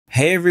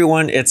Hey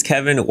everyone, it's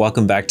Kevin.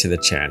 Welcome back to the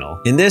channel.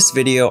 In this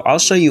video, I'll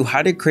show you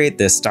how to create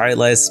this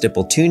Stylized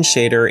Stipple Toon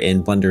shader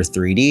in Blender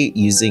 3D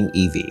using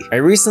Eevee. I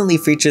recently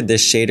featured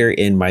this shader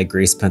in my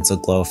Grease Pencil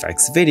Glow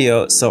Effects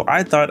video, so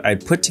I thought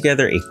I'd put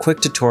together a quick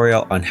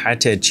tutorial on how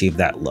to achieve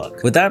that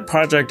look. With that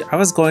project, I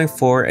was going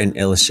for an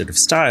illustrative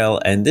style,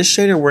 and this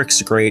shader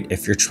works great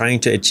if you're trying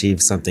to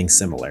achieve something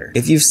similar.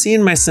 If you've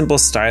seen my Simple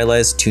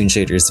Stylized Toon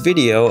Shaders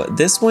video,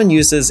 this one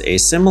uses a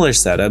similar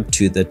setup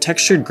to the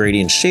textured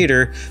gradient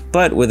shader,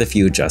 but with a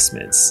few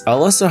adjustments.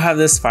 I'll also have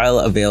this file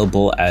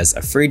available as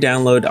a free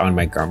download on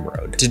my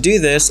Gumroad. To do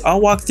this,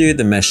 I'll walk through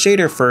the mesh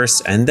shader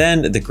first and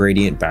then the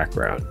gradient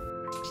background.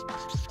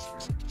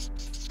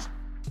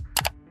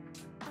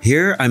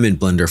 Here I'm in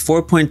Blender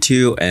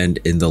 4.2 and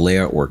in the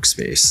layout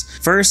workspace.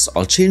 First,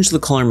 I'll change the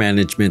color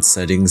management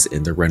settings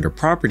in the render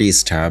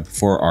properties tab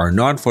for our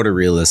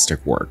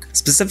non-photorealistic work,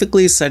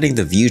 specifically setting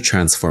the view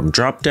transform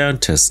dropdown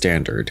to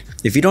standard.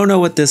 If you don't know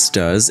what this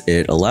does,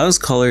 it allows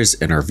colors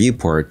in our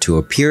viewport to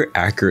appear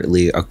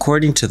accurately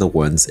according to the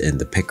ones in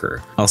the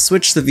picker. I'll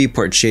switch the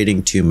viewport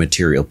shading to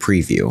material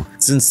preview.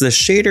 Since the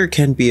shader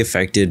can be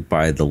affected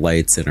by the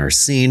lights in our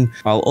scene,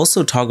 I'll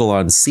also toggle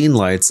on scene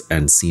lights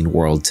and scene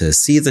world to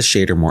see the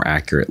shader more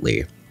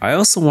accurately. I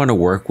also want to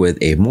work with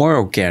a more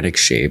organic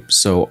shape,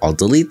 so I'll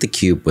delete the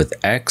cube with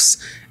X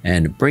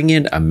and bring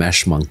in a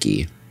mesh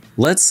monkey.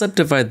 Let's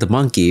subdivide the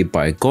monkey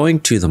by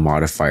going to the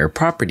modifier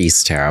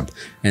properties tab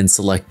and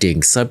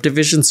selecting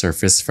subdivision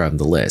surface from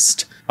the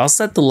list. I'll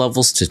set the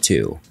levels to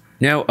 2.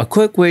 Now, a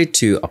quick way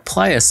to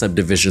apply a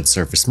subdivision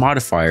surface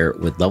modifier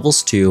with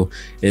levels 2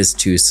 is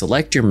to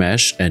select your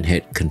mesh and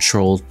hit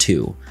Ctrl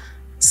 2.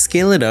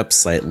 Scale it up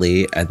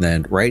slightly and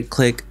then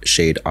right-click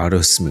Shade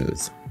Auto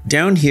Smooth.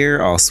 Down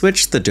here, I'll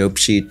switch the dope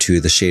sheet to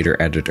the shader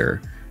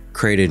editor,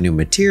 create a new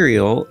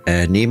material,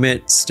 and name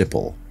it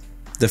Stipple.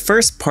 The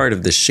first part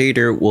of the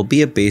shader will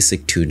be a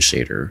basic toon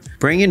shader.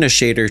 Bring in a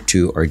shader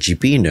to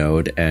RGB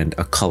node and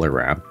a color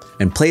ramp,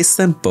 and place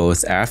them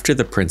both after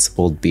the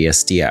principled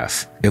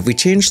BSDF. If we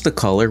change the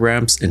color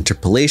ramp's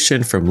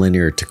interpolation from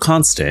linear to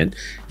constant,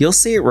 you'll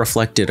see it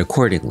reflected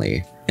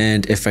accordingly.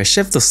 And if I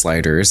shift the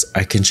sliders,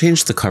 I can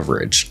change the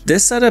coverage.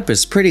 This setup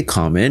is pretty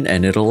common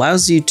and it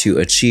allows you to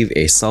achieve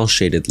a cel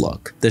shaded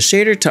look. The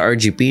shader to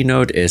RGB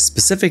node is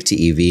specific to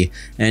Eevee,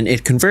 and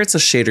it converts a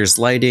shader's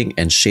lighting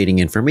and shading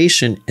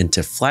information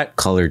into flat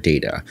color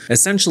data.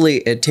 Essentially,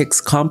 it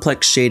takes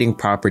complex shading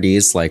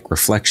properties like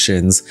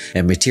reflections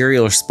and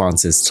material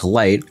responses to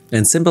light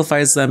and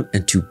simplifies them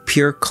into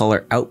pure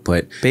color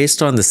output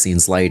based on the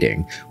scene's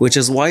lighting, which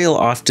is why you'll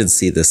often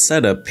see this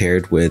setup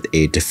paired with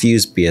a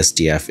diffuse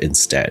BSDF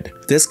instead.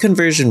 This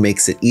conversion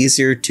makes it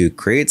easier to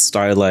create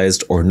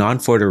stylized or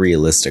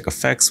non-photorealistic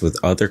effects with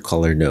other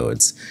color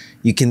nodes.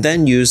 You can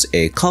then use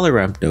a color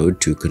ramp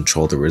node to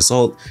control the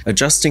result,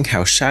 adjusting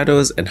how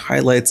shadows and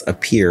highlights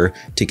appear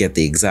to get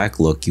the exact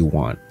look you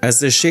want. As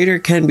the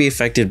shader can be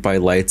affected by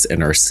lights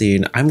in our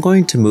scene, I'm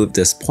going to move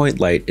this point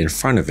light in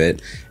front of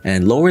it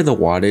and lower the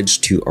wattage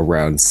to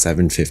around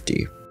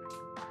 750.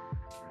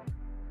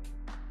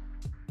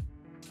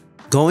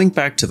 Going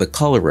back to the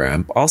color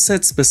ramp, I'll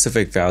set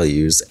specific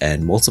values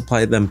and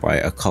multiply them by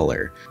a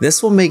color.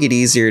 This will make it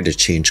easier to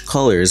change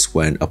colors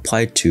when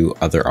applied to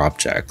other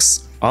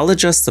objects. I'll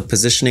adjust the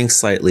positioning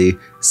slightly,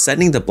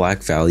 setting the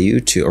black value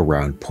to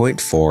around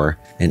 0.4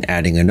 and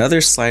adding another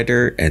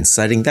slider and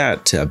setting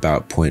that to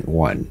about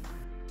 0.1.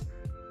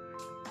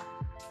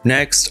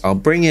 Next, I'll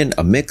bring in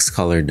a mixed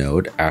color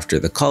node after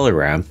the color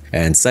ramp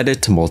and set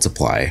it to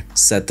multiply.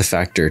 Set the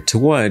factor to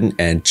 1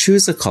 and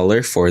choose a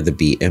color for the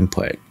B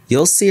input.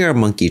 You'll see our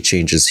monkey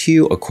changes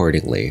hue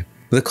accordingly.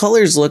 The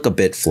colors look a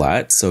bit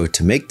flat, so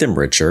to make them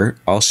richer,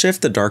 I'll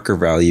shift the darker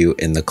value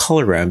in the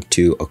color ramp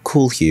to a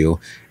cool hue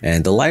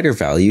and the lighter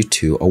value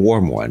to a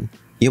warm one.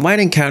 You might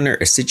encounter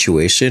a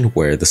situation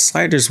where the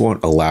sliders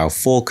won't allow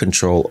full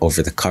control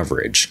over the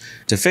coverage.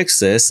 To fix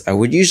this, I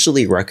would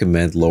usually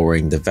recommend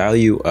lowering the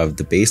value of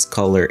the base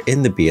color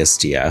in the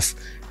BSDF.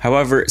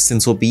 However,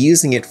 since we'll be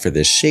using it for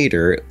this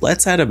shader,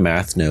 let's add a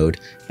math node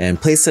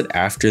and place it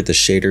after the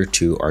shader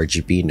to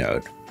RGB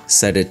node.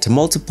 Set it to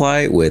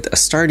multiply with a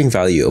starting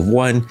value of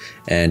 1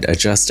 and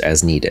adjust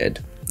as needed.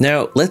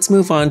 Now let's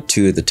move on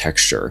to the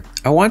texture.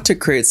 I want to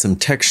create some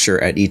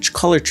texture at each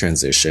color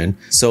transition,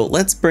 so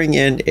let's bring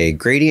in a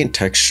gradient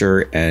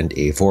texture and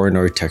a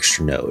Voronoi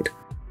texture node.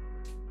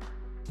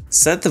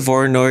 Set the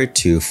Voronoi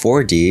to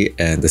 4D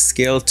and the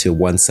scale to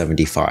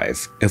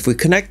 175. If we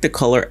connect the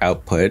color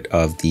output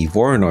of the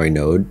Voronoi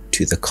node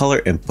to the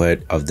color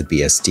input of the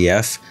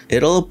BSDF,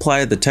 it'll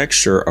apply the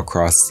texture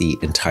across the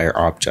entire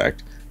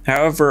object.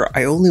 However,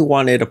 I only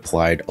want it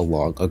applied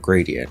along a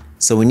gradient,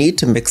 so we need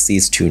to mix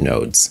these two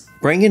nodes.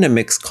 Bring in a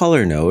mixed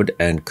color node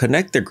and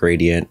connect the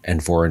gradient and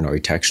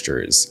Voronoi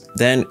textures.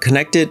 Then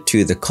connect it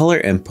to the color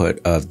input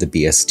of the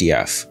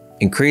BSDF.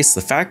 Increase the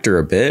factor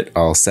a bit,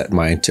 I'll set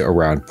mine to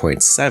around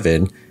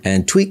 0.7,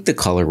 and tweak the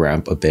color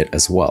ramp a bit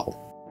as well.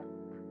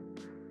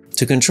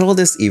 To control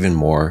this even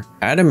more,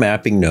 add a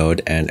mapping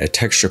node and a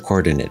texture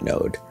coordinate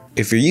node.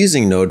 If you're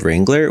using Node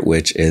Wrangler,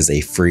 which is a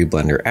free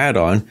Blender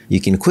add-on,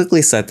 you can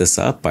quickly set this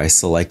up by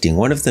selecting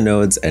one of the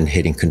nodes and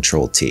hitting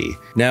Ctrl T.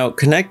 Now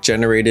connect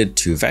generated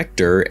to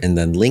vector and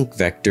then link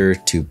vector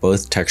to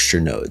both texture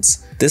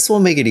nodes. This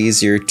will make it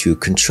easier to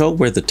control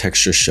where the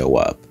textures show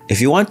up. If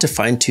you want to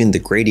fine-tune the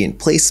gradient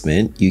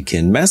placement, you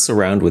can mess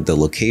around with the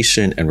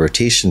location and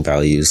rotation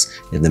values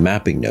in the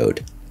mapping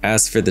node.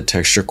 As for the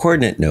texture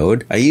coordinate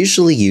node, I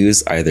usually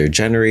use either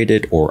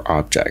generated or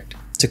object.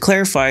 To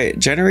clarify,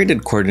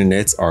 generated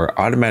coordinates are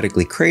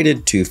automatically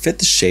created to fit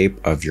the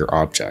shape of your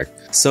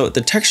object, so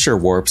the texture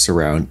warps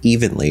around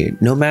evenly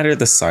no matter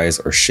the size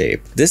or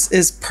shape. This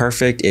is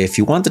perfect if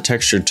you want the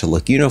texture to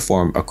look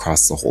uniform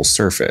across the whole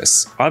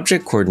surface.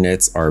 Object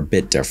coordinates are a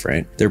bit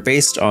different. They're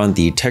based on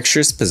the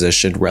texture's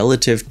position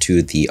relative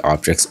to the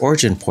object's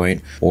origin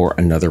point or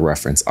another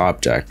reference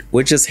object,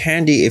 which is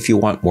handy if you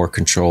want more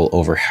control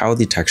over how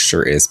the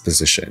texture is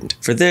positioned.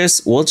 For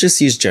this, we'll just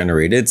use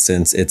generated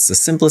since it's the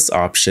simplest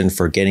option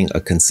for getting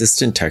a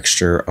consistent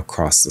texture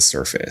across the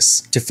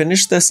surface. To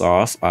finish this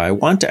off, I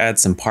want to add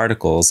some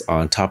particles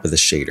on top of the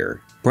shader.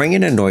 Bring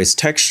in a noise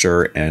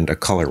texture and a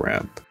color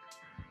ramp.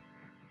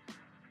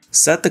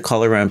 Set the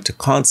color ramp to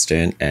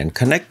constant and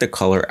connect the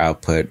color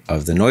output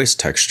of the noise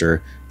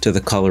texture to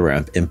the color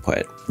ramp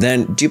input.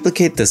 Then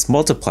duplicate this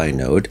multiply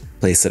node,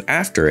 place it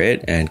after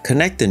it, and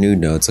connect the new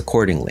nodes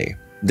accordingly.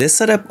 This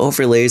setup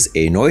overlays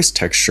a noise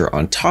texture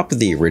on top of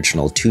the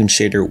original toon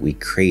shader we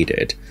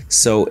created.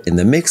 So in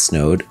the mix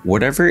node,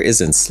 whatever is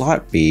in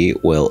slot B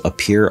will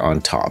appear on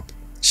top.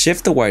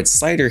 Shift the white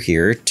slider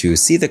here to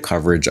see the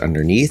coverage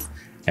underneath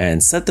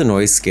and set the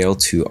noise scale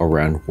to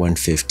around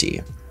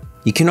 150.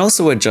 You can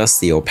also adjust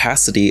the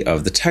opacity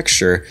of the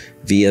texture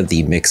via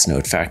the mix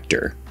node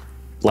factor.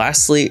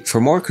 Lastly,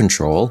 for more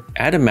control,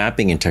 add a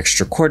mapping and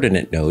texture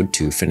coordinate node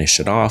to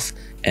finish it off,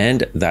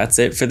 and that's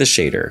it for the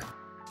shader.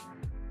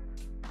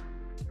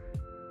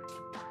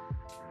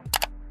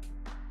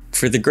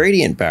 For the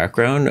gradient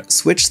background,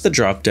 switch the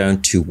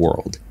dropdown to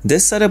World.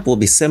 This setup will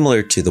be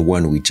similar to the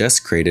one we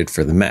just created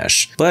for the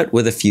mesh, but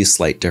with a few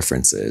slight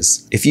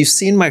differences. If you've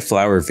seen my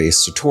flower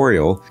vase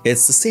tutorial,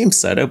 it's the same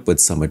setup with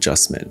some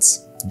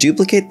adjustments.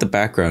 Duplicate the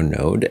background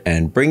node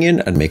and bring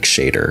in a mix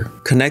shader.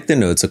 Connect the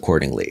nodes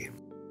accordingly.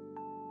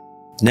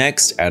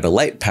 Next, add a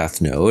light path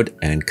node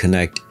and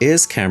connect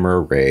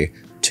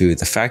isCameraArray to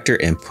the factor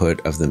input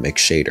of the mix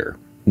shader.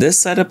 This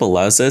setup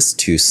allows us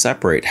to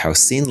separate how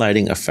scene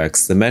lighting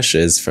affects the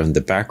meshes from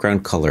the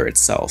background color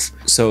itself.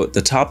 So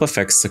the top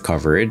affects the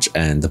coverage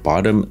and the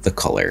bottom the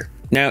color.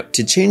 Now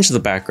to change the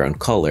background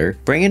color,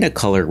 bring in a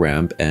color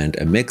ramp and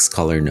a mix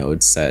color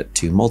node set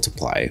to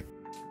multiply.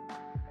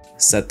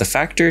 Set the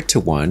factor to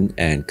 1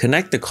 and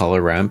connect the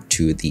color ramp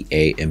to the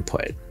A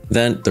input.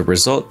 Then the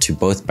result to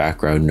both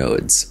background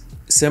nodes.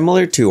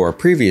 Similar to our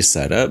previous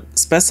setup,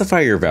 specify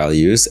your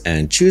values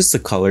and choose the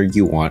color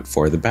you want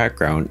for the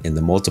background in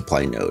the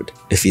multiply node.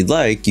 If you'd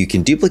like, you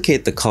can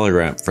duplicate the color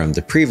ramp from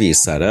the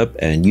previous setup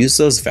and use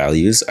those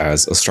values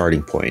as a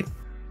starting point.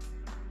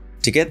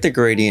 To get the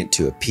gradient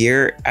to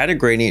appear, add a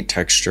gradient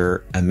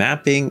texture, a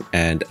mapping,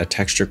 and a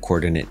texture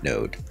coordinate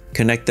node.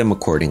 Connect them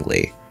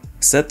accordingly.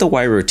 Set the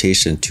Y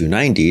rotation to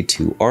 90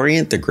 to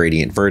orient the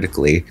gradient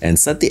vertically, and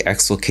set the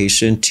X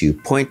location to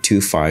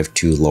 0.25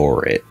 to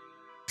lower it.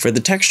 For the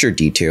texture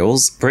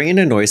details, bring in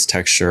a noise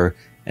texture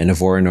and a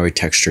Voronoi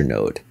texture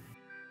node.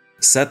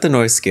 Set the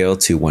noise scale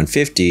to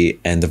 150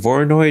 and the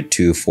Voronoi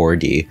to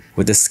 4D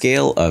with a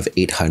scale of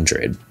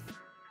 800.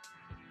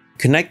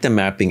 Connect the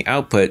mapping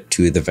output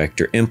to the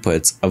vector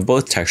inputs of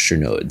both texture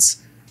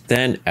nodes.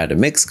 Then add a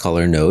mix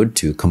color node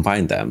to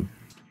combine them.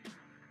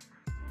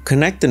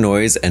 Connect the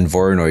noise and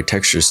Voronoi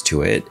textures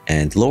to it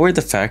and lower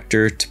the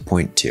factor to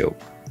 0.2.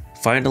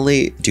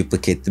 Finally,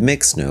 duplicate the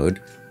mix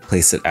node,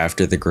 place it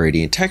after the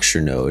gradient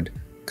texture node,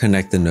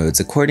 connect the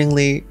nodes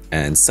accordingly,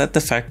 and set the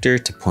factor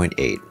to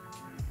 0.8.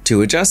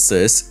 To adjust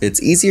this,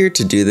 it's easier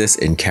to do this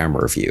in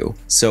camera view.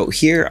 So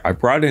here I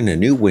brought in a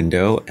new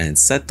window and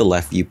set the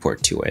left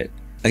viewport to it.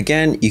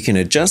 Again, you can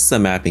adjust the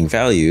mapping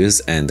values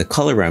and the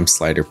color ramp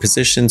slider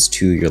positions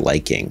to your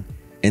liking.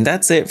 And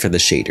that's it for the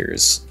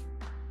shaders.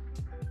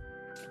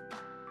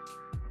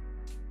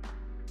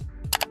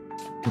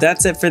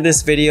 That's it for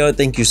this video.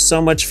 Thank you so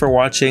much for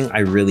watching. I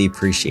really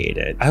appreciate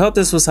it. I hope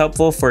this was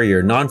helpful for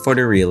your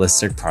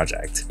non-photorealistic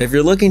project. If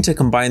you're looking to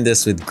combine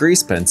this with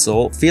grease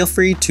pencil, feel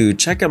free to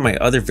check out my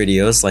other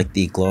videos like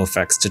the glow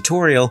effects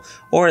tutorial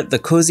or the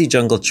cozy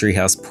jungle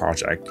treehouse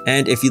project.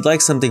 And if you'd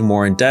like something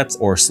more in-depth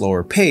or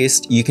slower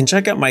paced, you can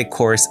check out my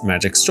course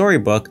Magic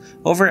Storybook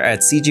over at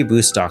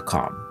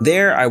cgboost.com.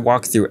 There I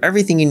walk through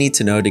everything you need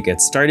to know to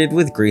get started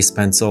with grease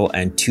pencil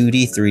and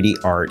 2D 3D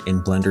art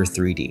in Blender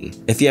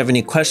 3D. If you have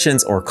any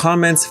questions or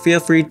comments, feel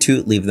free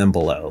to leave them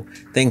below.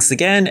 Thanks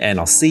again, and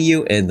I'll see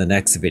you in the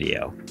next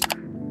video.